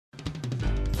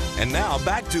And now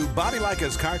back to Bobby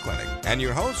Likis Car Clinic and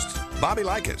your host, Bobby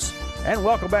Likis. And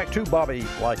welcome back to Bobby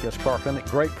Likis Car Clinic.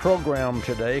 Great program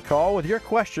today. Call with your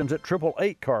questions at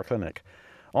 888 Car Clinic.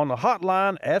 On the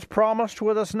hotline, as promised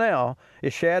with us now,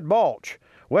 is Shad Balch,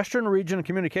 Western Region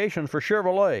Communications for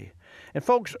Chevrolet. And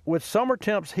folks, with summer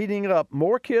temps heating up,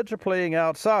 more kids are playing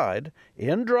outside,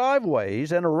 in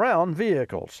driveways, and around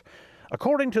vehicles.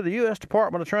 According to the U.S.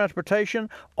 Department of Transportation,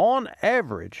 on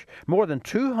average, more than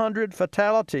 200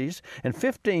 fatalities and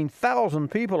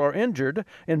 15,000 people are injured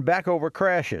in backover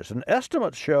crashes. And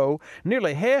estimates show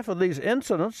nearly half of these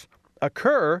incidents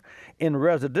occur in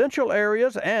residential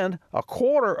areas and a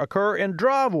quarter occur in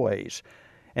driveways.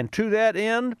 And to that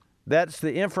end, that's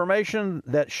the information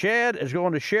that Shad is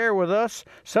going to share with us.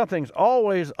 Something's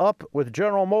always up with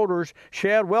General Motors.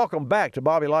 Shad, welcome back to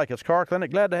Bobby Likis Car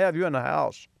Clinic. Glad to have you in the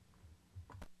house.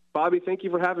 Bobby, thank you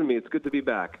for having me. It's good to be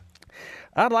back.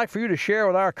 I'd like for you to share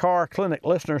with our Car Clinic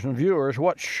listeners and viewers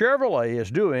what Chevrolet is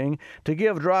doing to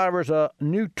give drivers a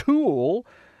new tool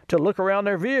to look around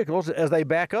their vehicles as they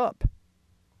back up.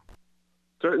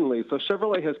 Certainly. So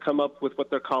Chevrolet has come up with what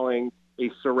they're calling a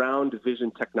surround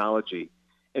vision technology.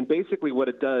 And basically what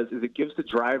it does is it gives the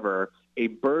driver a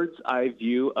bird's eye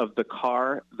view of the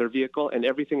car, their vehicle, and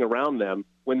everything around them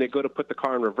when they go to put the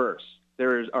car in reverse.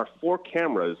 There are 4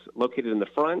 cameras located in the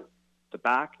front, the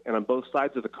back, and on both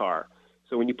sides of the car.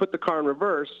 So when you put the car in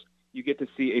reverse, you get to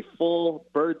see a full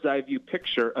bird's eye view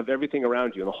picture of everything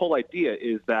around you. And the whole idea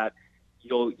is that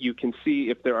you can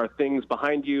see if there are things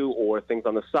behind you or things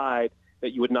on the side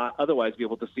that you would not otherwise be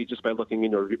able to see just by looking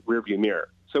in your rearview mirror.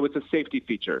 So it's a safety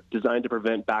feature designed to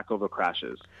prevent backover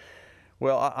crashes.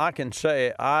 Well, I can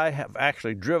say I have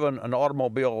actually driven an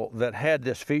automobile that had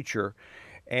this feature,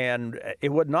 and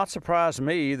it would not surprise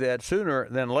me that sooner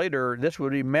than later this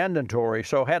would be mandatory.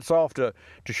 So hats off to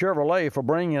Chevrolet for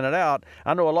bringing it out.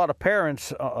 I know a lot of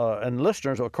parents and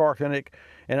listeners of Car Clinic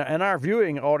and our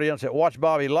viewing audience that watch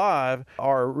Bobby Live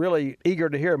are really eager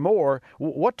to hear more.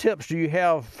 What tips do you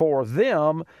have for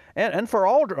them and for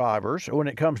all drivers when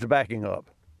it comes to backing up?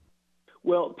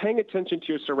 Well, paying attention to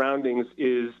your surroundings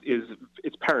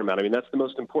it's paramount. I mean, that's the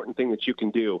most important thing that you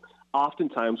can do.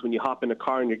 Oftentimes, when you hop in a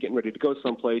car and you're getting ready to go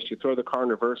someplace, you throw the car in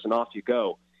reverse and off you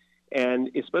go. And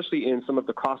especially in some of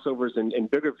the crossovers and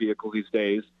bigger vehicles these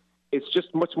days, it's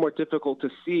just much more difficult to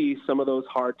see some of those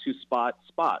hard-to-spot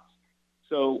spots.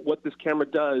 So what this camera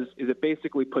does is it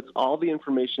basically puts all the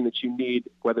information that you need,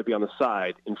 whether it be on the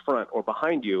side, in front, or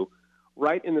behind you,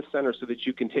 right in the center so that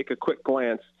you can take a quick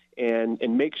glance and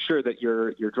make sure that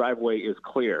your driveway is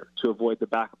clear to avoid the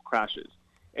backup crashes.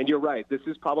 And you're right, this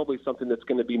is probably something that's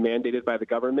going to be mandated by the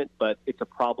government, but it's a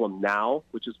problem now,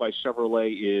 which is why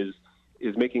Chevrolet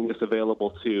is making this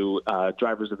available to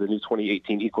drivers of the new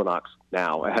 2018 Equinox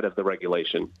now, ahead of the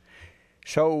regulation.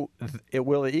 So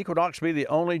will the Equinox be the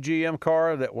only GM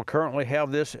car that will currently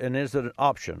have this, and is it an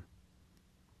option?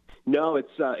 No,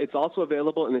 it's also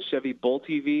available in the Chevy Bolt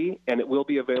EV, and it will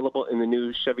be available in the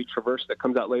new Chevy Traverse that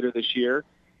comes out later this year.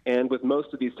 And with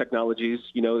most of these technologies,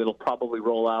 it'll probably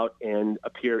roll out and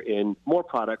appear in more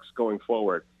products going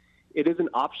forward. It is an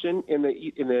option in the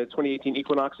 2018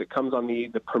 Equinox. It comes on the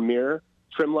Premier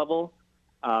trim level,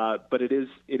 but it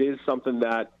is something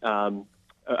that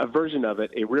a version of it,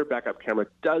 a rear backup camera,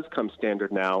 does come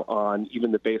standard now on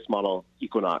even the base model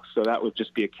Equinox. So that would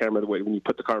just be a camera the way when you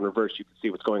put the car in reverse, you can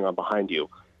see what's going on behind you.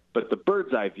 But the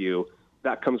bird's eye view,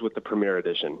 that comes with the Premier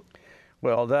Edition.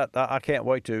 Well, that I can't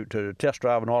wait to test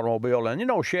drive an automobile.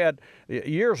 And, Shad,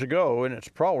 years ago, and it's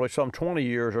probably some 20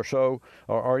 years or so,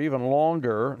 or even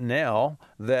longer now,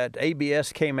 that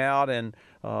ABS came out, and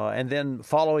then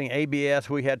following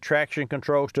ABS, we had traction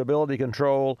control, stability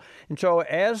control. And so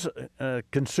as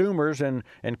consumers and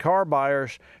car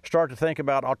buyers start to think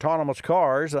about autonomous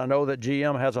cars, I know that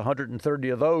GM has 130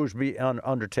 of those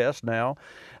under test now.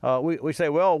 We say,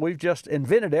 well, we've just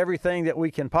invented everything that we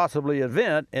can possibly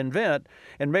invent,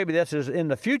 and maybe this is in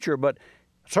the future, but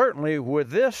certainly with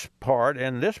this part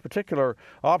and this particular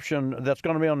option that's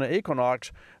going to be on the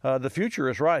Equinox, the future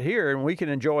is right here, and we can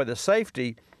enjoy the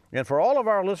safety. And for all of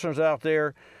our listeners out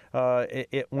there,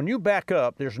 when you back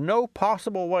up, there's no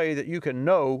possible way that you can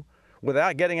know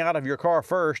without getting out of your car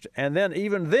first, and then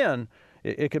even then,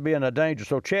 it could be in a danger.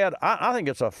 So, Chad, I think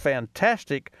it's a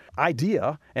fantastic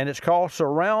idea, and it's called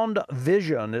Surround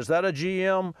Vision. Is that a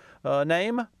GM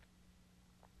name?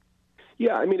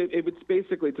 Yeah, I mean,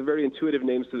 it's a very intuitive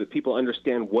name so that people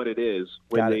understand what it is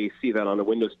when they see that on a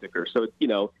window sticker. So,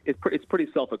 it's pretty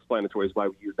self-explanatory is why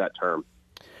we use that term.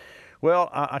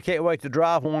 Well, I can't wait to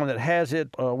drive one that has it.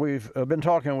 We've been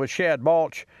talking with Shad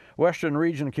Balch, Western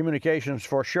Region Communications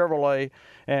for Chevrolet.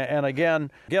 And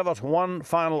again, give us one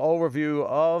final overview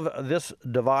of this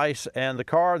device and the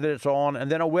car that it's on,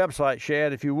 and then a website,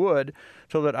 Shad, if you would,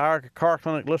 so that our Car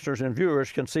Clinic listeners and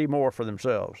viewers can see more for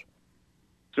themselves.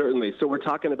 Certainly. So we're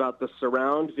talking about the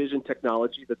surround vision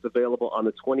technology that's available on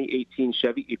the 2018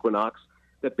 Chevy Equinox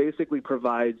that basically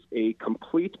provides a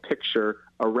complete picture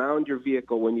around your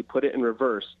vehicle when you put it in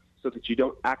reverse so that you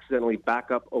don't accidentally back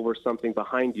up over something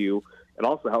behind you. It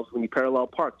also helps when you parallel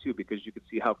park, too, because you can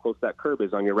see how close that curb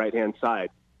is on your right-hand side.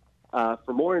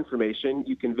 For more information,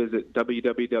 you can visit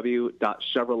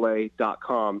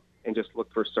www.chevrolet.com and just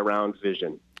look for surround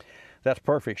vision. That's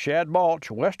perfect. Shad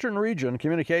Balch, Western Region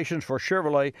Communications for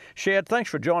Chevrolet. Shad, thanks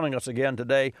for joining us again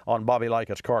today on Bobby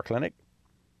Likis Car Clinic.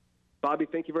 Bobby,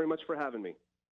 thank you very much for having me.